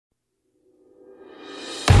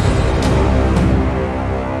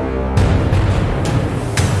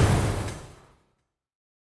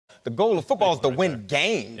The goal of football is to win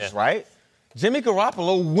games, right? Jimmy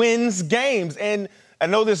Garoppolo wins games. And I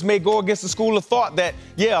know this may go against the school of thought that,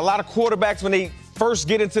 a lot of quarterbacks, when they first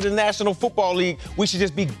get into the National Football League, we should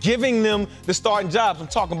just be giving them the starting jobs. I'm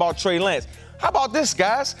talking about Trey Lance. How about this,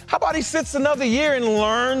 guys? How about he sits another year and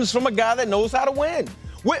learns from a guy that knows how to win?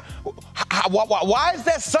 Why is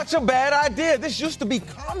that such a bad idea? This used to be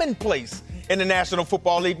commonplace in the National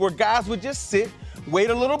Football League, where guys would just sit,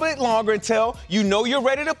 wait a little bit longer until you know you're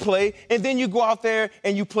ready to play, and then you go out there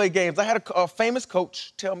and you play games. I had a famous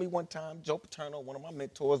coach tell me one time, Joe Paterno, one of my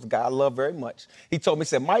mentors, a guy I love very much. He told me, he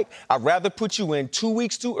said, Mike, I'd rather put you in 2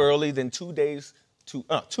 weeks too early than 2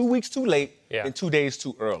 weeks too late than 2 days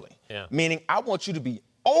too early. Meaning, I want you to be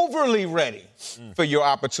overly ready for your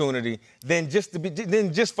opportunity than just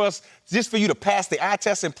for you to pass the eye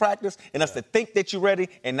test in practice and us to think that you're ready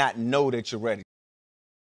and not know that you're ready.